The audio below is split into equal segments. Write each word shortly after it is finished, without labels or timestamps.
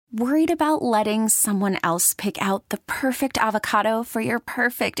Worried about letting someone else pick out the perfect avocado for your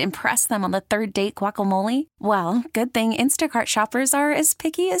perfect impress them on the third date guacamole? Well, good thing Instacart shoppers are as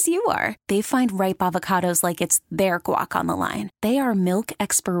picky as you are. They find ripe avocados like it's their guac on the line. They are milk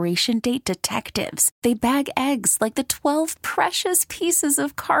expiration date detectives. They bag eggs like the 12 precious pieces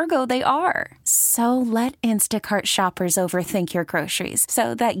of cargo they are. So let Instacart shoppers overthink your groceries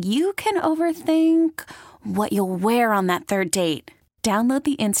so that you can overthink what you'll wear on that third date. Download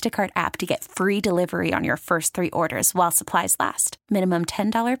the Instacart app to get free delivery on your first 3 orders while supplies last. Minimum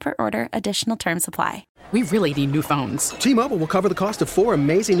 $10 per order. Additional terms apply. We really need new phones. T-Mobile will cover the cost of 4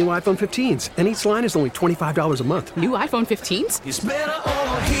 amazing new iPhone 15s, and each line is only $25 a month. New iPhone 15s? It's better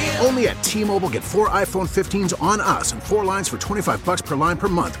over here. Only at T-Mobile, get 4 iPhone 15s on us and 4 lines for $25 per line per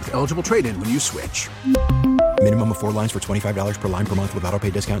month with eligible trade-in when you switch. Minimum of 4 lines for $25 per line per month with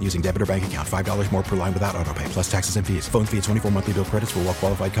autopay discount using debit or bank account. $5 more per line without autopay, plus taxes and fees. Phone fee at 24 monthly bill credits for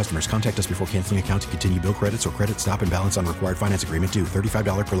well-qualified customers. Contact us before canceling account to continue bill credits or credit stop and balance on required finance agreement due.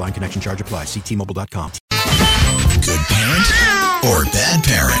 $35 per line connection charge applies. See T-Mobile.com. Good parent or bad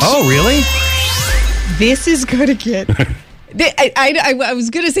parent? Oh, really? This is going to get... I was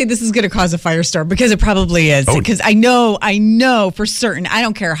going to say this is going to cause a firestorm because it probably is. Because I know for certain, I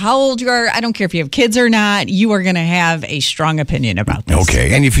don't care how old you are, I don't care if you have kids or not, you are going to have a strong opinion about this.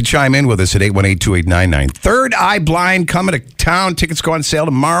 Okay, and if you chime in with us at 818-2899. Third Eye Blind coming to town. Tickets go on sale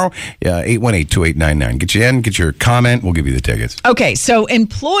tomorrow. 818-2899. Get you in, get your comment, we'll give you the tickets. Okay, so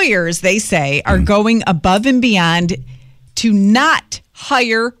employers, they say, are going above and beyond to not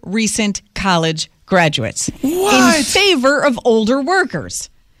hire recent college graduates in favor of older workers.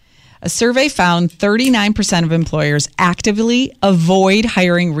 A survey found 39% of employers actively avoid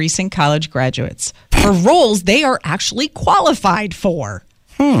hiring recent college graduates for roles they are actually qualified for.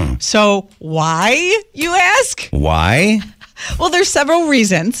 So why, you ask? Why? Well, there's several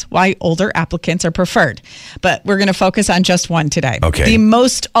reasons why older applicants are preferred, but we're going to focus on just one today. Okay. The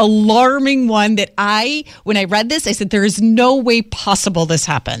most alarming one that when I read this, I said, there is no way possible this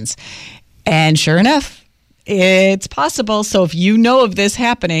happens. And sure enough, it's possible. So if you know of this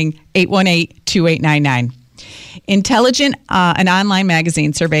happening, 818-2899. Intelligent, an online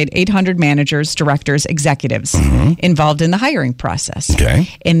magazine, surveyed 800 managers, directors, executives involved in the hiring process. Okay.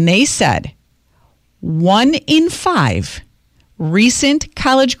 And they said 1 in 5 recent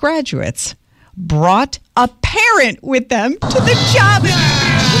college graduates brought a parent with them to the job interview.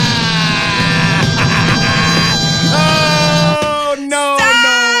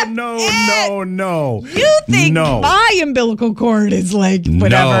 No. You think my umbilical cord is like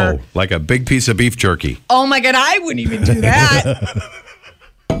whatever? No, like a big piece of beef jerky. Oh my God, I wouldn't even do that.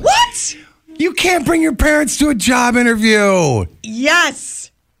 What? You can't bring your parents to a job interview.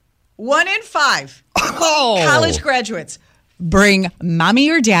 Yes. 1 in 5 college graduates bring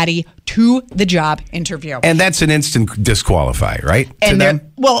mommy or daddy to the job interview. And that's an instant disqualify, right? And to them?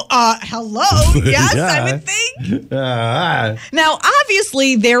 Well, hello. Yes, yeah. I would think. Now,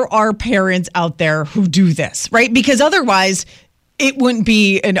 obviously, there are parents out there who do this, right? Because otherwise, it wouldn't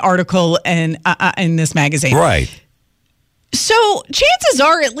be an article in this magazine. Right. So chances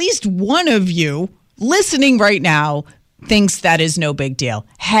are at least one of you listening right now thinks that is no big deal,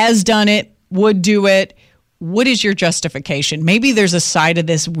 has done it, would do it. What is your justification? Maybe there's a side of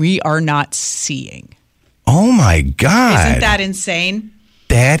this we are not seeing. Oh, my God. Isn't that insane?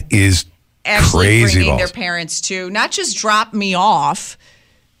 That is actually crazy. Bringing their parents to not just drop me off,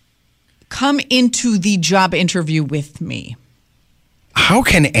 come into the job interview with me. How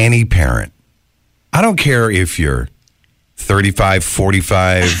can any parent, I don't care if you're 35,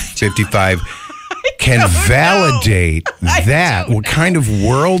 45, 55, can validate that? What kind of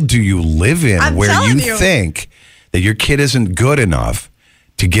world do you live in where you think that your kid isn't good enough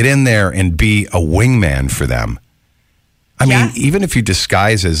to get in there and be a wingman for them? I mean, even if you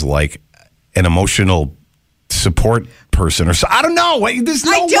disguise as like an emotional support person or so, I don't know. There's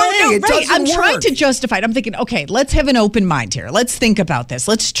no way. It doesn't I'm work. trying to justify it. I'm thinking, okay, let's have an open mind here. Let's think about this.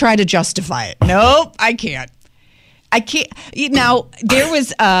 Let's try to justify it. Nope, I can't. Now, there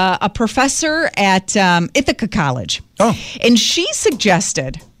was a professor at Ithaca College, and she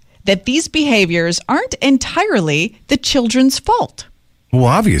suggested that these behaviors aren't entirely the children's fault. Well,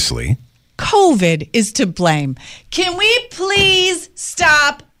 obviously. COVID is to blame. Can we please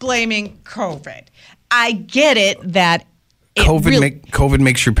stop blaming COVID? I get it that COVID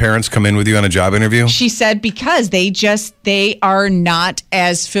makes your parents come in with you on a job interview? She said because they are not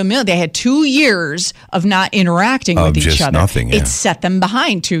as familiar. They had 2 years of not interacting with each other. Nothing, yeah. It set them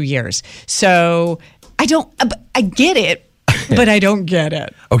behind 2 years. So I get it, but I don't get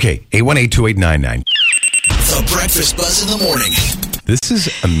it. Okay, 818-2899. The Breakfast Buzz in the morning. This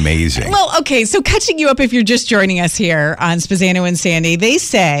is amazing. Well, okay, so catching you up if you're just joining us here on Spazzano and Sandy, they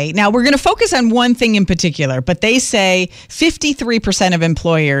say, now we're going to focus on one thing in particular, but they say 53% of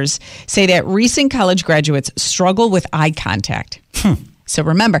employers say that recent college graduates struggle with eye contact. So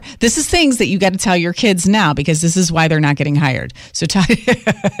remember, this is things that you got to tell your kids now because this is why they're not getting hired. So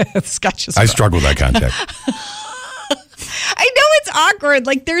Scott just I struggle with eye contact. I know it's awkward.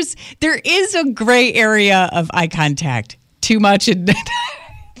 Like there is a gray area of eye contact. Too much and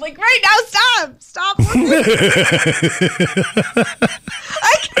like right now, stop looking. Because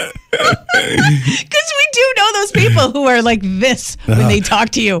we do know those people who are like this when they talk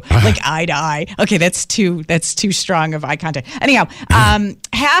to you, like eye to eye. Okay, that's too strong of eye contact. Anyhow,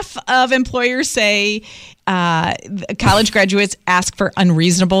 half of employers say college graduates ask for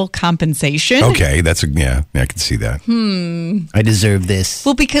unreasonable compensation. Okay, I can see that. I deserve this.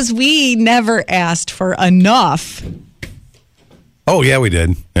 Well, because we never asked for enough. Oh, yeah, we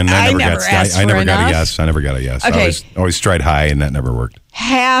did. And I never got a yes. I never got a yes. Okay. I always tried high, and that never worked.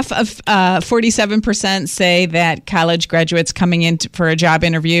 Half of 47% say that college graduates coming in for a job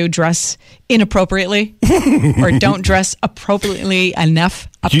interview dress inappropriately or don't dress appropriately enough.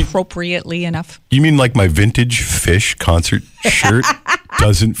 You mean like my vintage Fish concert shirt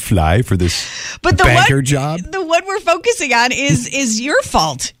doesn't fly for this banker job? The one we're focusing on is your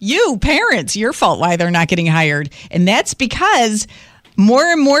fault. You, parents, your fault why they're not getting hired. And that's because more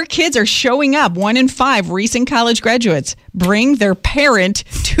and more kids are showing up. 1 in 5 recent college graduates bring their parent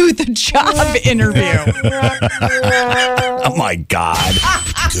to the job interview. Oh, my God.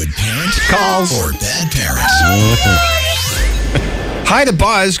 Good parent Calls or bad parents. Hi to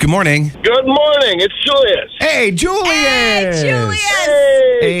Buzz. Good morning. Good morning. It's Julius. Hey, Julius. Hey,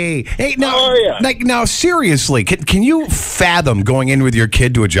 Julius. Hey. Now, how are you? Now, seriously, can you fathom going in with your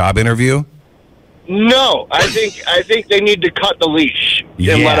kid to a job interview? No, I think they need to cut the leash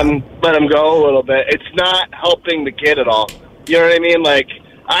and let them go a little bit. It's not helping the kid at all. You know what I mean? Like,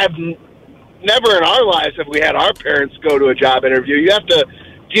 I've never in our lives have we had our parents go to a job interview. You have to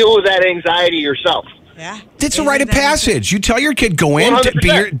deal with that anxiety yourself. Yeah. It's a rite of passage. You tell your kid, go in,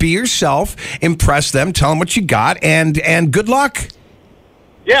 be yourself, impress them, tell them what you got, and good luck.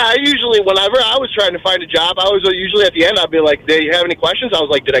 Yeah, I usually, whenever I was trying to find a job, I was usually at the end, I'd be like, do you have any questions? I was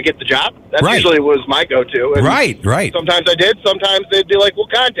like, did I get the job? That usually was my go-to. And right. Sometimes I did. Sometimes they'd be like, we'll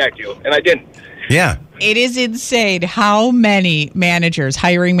contact you. And I didn't. Yeah. It is insane how many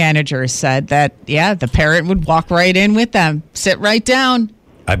hiring managers said that, the parent would walk right in with them, sit right down.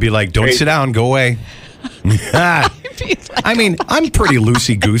 I'd be like, don't sit down, go away. I mean, I'm pretty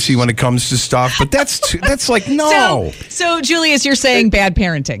loosey-goosey when it comes to stuff, but that's like, no. So, Julius, you're saying bad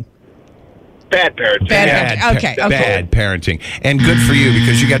parenting. Bad parenting. Okay. Bad parenting. And good for you,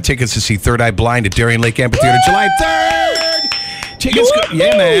 because you got tickets to see Third Eye Blind at Darien Lake Amphitheater July 3rd.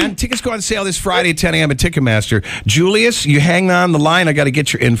 Tickets go on sale this Friday at 10 a.m. at Ticketmaster. Julius, you hang on the line. I got to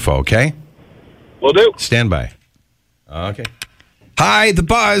get your info, okay? Will do. Stand by. Okay. Hi, The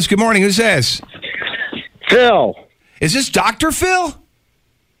Buzz. Good morning. Who's this? Phil. Is this Dr. Phil?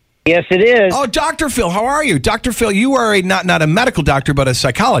 Yes, it is. Oh, Dr. Phil, how are you? Dr. Phil, you are not a medical doctor, but a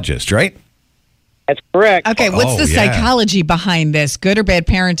psychologist, right? That's correct. Okay, what's the psychology behind this? Good or bad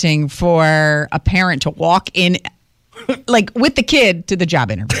parenting for a parent to walk in, like, with the kid to the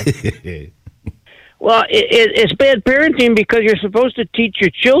job interview? Well, it's bad parenting because you're supposed to teach your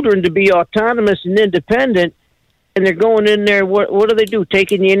children to be autonomous and independent, and they're going in there. What do they do?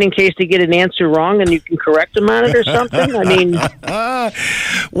 Taking you in case they get an answer wrong, and you can correct them on it or something. I mean,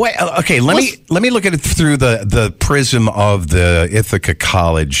 wait. Okay, let me look at it through the prism of the Ithaca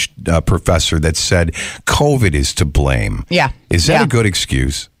College professor that said COVID is to blame. Yeah, is that a good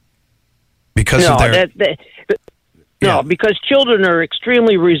excuse? Because of their no, because children are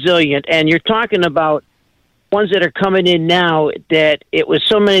extremely resilient, and you're talking about ones that are coming in now. That it was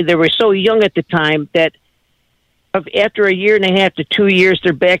so many. They were so young at the time that. After a year and a half to 2 years,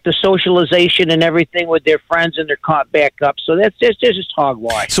 they're back to socialization and everything with their friends, and they're caught back up. So that's just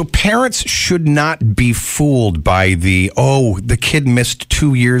hogwash. So parents should not be fooled by the kid missed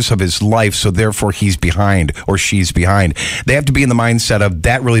 2 years of his life, so therefore he's behind or she's behind. They have to be in the mindset of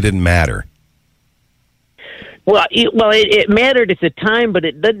that really didn't matter. Well, it mattered at the time, but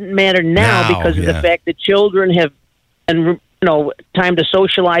it doesn't matter now because of the fact that children have time to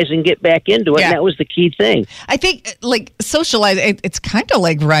socialize and get back into it. And that was the key thing. I think, like, socialize, it's kind of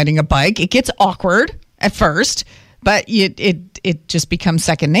like riding a bike. It gets awkward at first, but it just becomes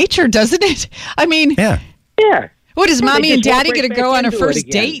second nature, doesn't it? I mean, yeah. What is Well, mommy they and just walk daddy right going to back go on a into it first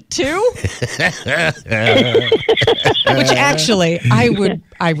again. date too? Which actually,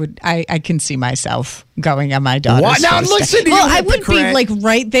 I can see myself going on my daughter's What? Now first listen date. to you, Well, I would be hypocrite. like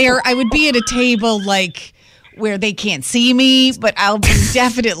right there. I would be at a table like where they can't see me, but I'll be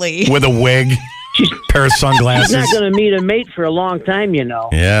definitely. With a wig, pair of She's sunglasses. not going to meet a mate for a long time, you know.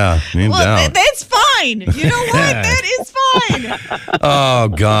 Yeah, no Well, doubt. that's fine. You know what? That is fine. Oh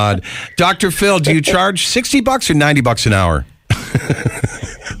God, Dr. Phil, do you charge $60 or $90 an hour?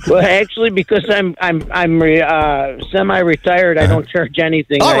 Well, actually, because I'm semi-retired, I don't charge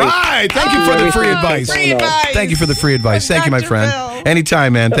anything. All right, thank you for the free advice. Free advice. Thank you for the free advice. Thank you, my Dr. friend. Phil.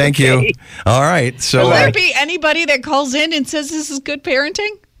 Anytime, man. Thank you. Okay. All right. So Will there be anybody that calls in and says this is good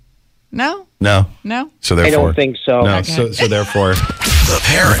parenting? No? no. No? So I therefore, don't think so. No. Okay. So therefore, The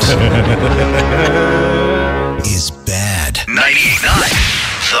parent is bad.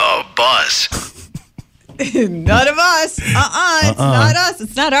 98.9 The Buzz. None of us. It's not us.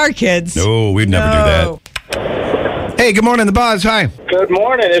 It's not our kids. no, we'd never No. do that. Hey, good morning, the Buzz. Hi. Good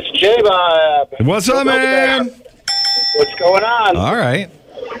morning. It's Jay. What's up, man? What's going on? All right.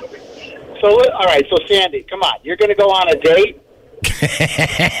 All right. So, Sandy, come on. You're going to go on a date?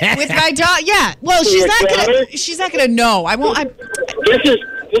 With my daughter, yeah. Well, Your daughter? she's not gonna know. I won't. This is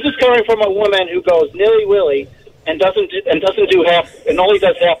coming from a woman who goes nilly-willy and doesn't do half and only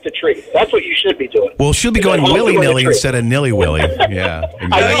does half the tree. That's what you should be doing. Well, she'll be And going then also willy-nilly go to instead of nilly-willy. Yeah, I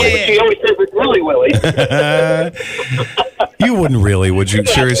know, exactly. but she always says it's willy-willy. You wouldn't really, would you?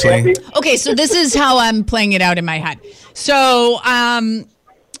 Seriously? Okay, so this is how I'm playing it out in my head. So,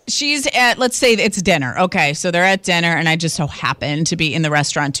 she's at, let's say it's dinner. Okay, so they're at dinner, and I just so happen to be in the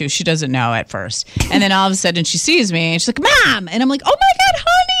restaurant too. She doesn't know at first. And then all of a sudden she sees me, and she's like, Mom! And I'm like, oh my God,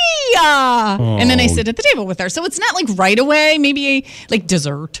 honey! And then I sit at the table with her. So it's not like right away, maybe like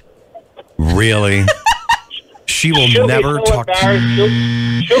dessert. Really? She will She'll never be so talk to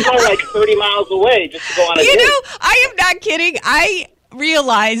embarrassed. She'll go like 30 miles away just to go on a You date. know, I am not kidding. I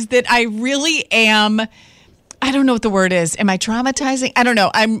realize that I really am. I don't know what the word is. Am I traumatizing? I don't know.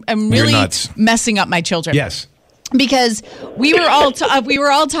 I'm really nuts. messing up my children. Yes. Because we were all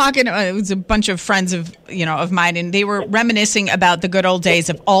talking. It was a bunch of friends of mine, and they were reminiscing about the good old days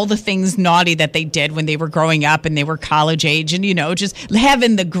of all the things naughty that they did when they were growing up and they were college age, and just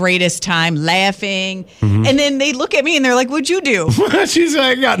having the greatest time, laughing. Mm-hmm. And then they look at me and they're like, "What'd you do?" She's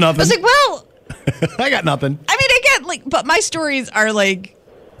like, I got I nothing. was like, "Well, I got nothing. I mean, I get but my stories are like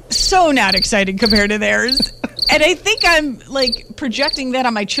so not exciting compared to theirs." And I think I'm like projecting that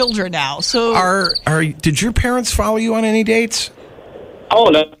on my children now. So Did your parents follow you on any dates? Oh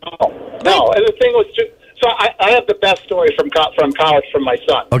no. And the thing was, so I have the best story from college from my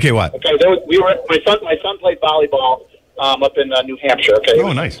son. Okay, what? Okay, my son played volleyball up in New Hampshire. Okay,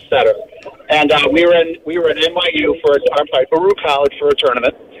 Oh, nice. Setter. And we were at NYU Baruch College for a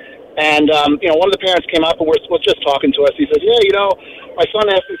tournament. And one of the parents came up and was just talking to us. He said, "Yeah, my son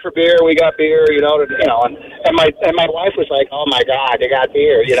asked me for beer. We got beer, and my wife was like, 'Oh my God, they got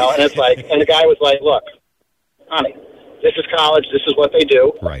beer,' And it's like, and the guy was like, 'Look, honey, this is college. This is what they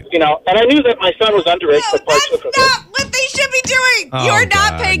do, Right? And I knew that my son was underage, but partook of that's not it. what they should be doing. Oh, You're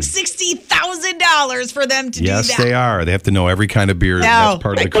not God. paying $60,000 for them to do that. Yes, they are. They have to know every kind of beer. No. That's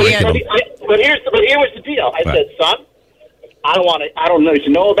part of the But yeah. curriculum. But here was the deal. I What? said, son, I don't need to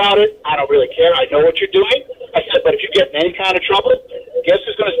know about it. I don't really care. I know what you're doing. I said, but if you get in any kind of trouble, guess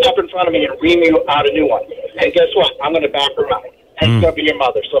who's going to step in front of me and ream you out a new one? And guess what? I'm going to back her out. And it's going to be your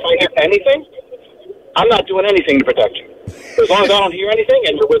mother. So if I hear anything, I'm not doing anything to protect you. As long as I don't hear anything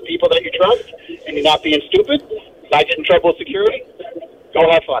and you're with people that you trust and you're not being stupid, I get in trouble with security, go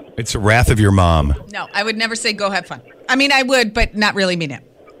have fun. It's the wrath of your mom. No, I would never say go have fun. I mean, I would, but not really mean it.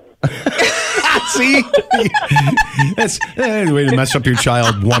 See? That's a way to mess up your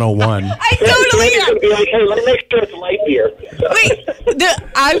child 101. I totally It's going to be like, hey, let me make sure it's light beer. Wait,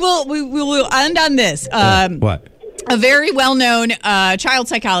 we will end on this. What? A very well-known child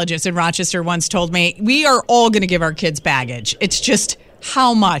psychologist in Rochester once told me, we are all going to give our kids baggage. It's just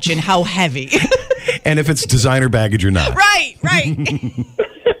how much and how heavy. And if it's designer baggage or not. Right.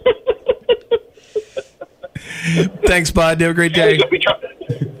 Thanks, bud. Have a great day.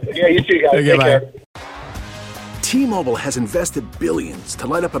 Yeah, you too, guys. Okay, Take bye. care. T-Mobile has invested billions to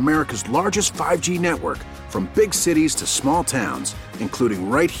light up America's largest 5G network, from big cities to small towns, including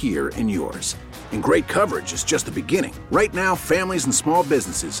right here in yours. And great coverage is just the beginning. Right now, families and small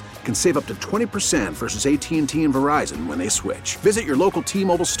businesses can save up to 20% versus AT&T and Verizon when they switch. Visit your local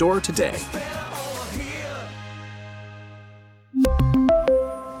T-Mobile store today.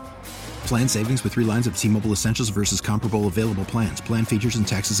 Plan savings with 3 lines of T-Mobile Essentials versus comparable available plans. Plan features and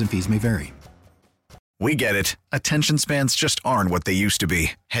taxes and fees may vary. We get it. Attention spans just aren't what they used to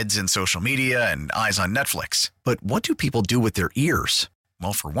be. Heads in social media and eyes on Netflix. But what do people do with their ears?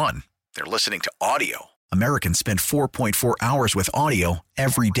 Well, for one, they're listening to audio. Americans spend 4.4 hours with audio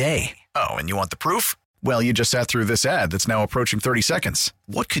every day. Oh, and you want the proof? Well, you just sat through this ad that's now approaching 30 seconds.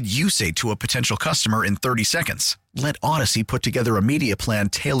 What could you say to a potential customer in 30 seconds? Let Odyssey put together a media plan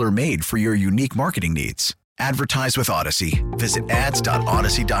tailor-made for your unique marketing needs. Advertise with Odyssey. Visit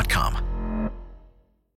ads.odyssey.com.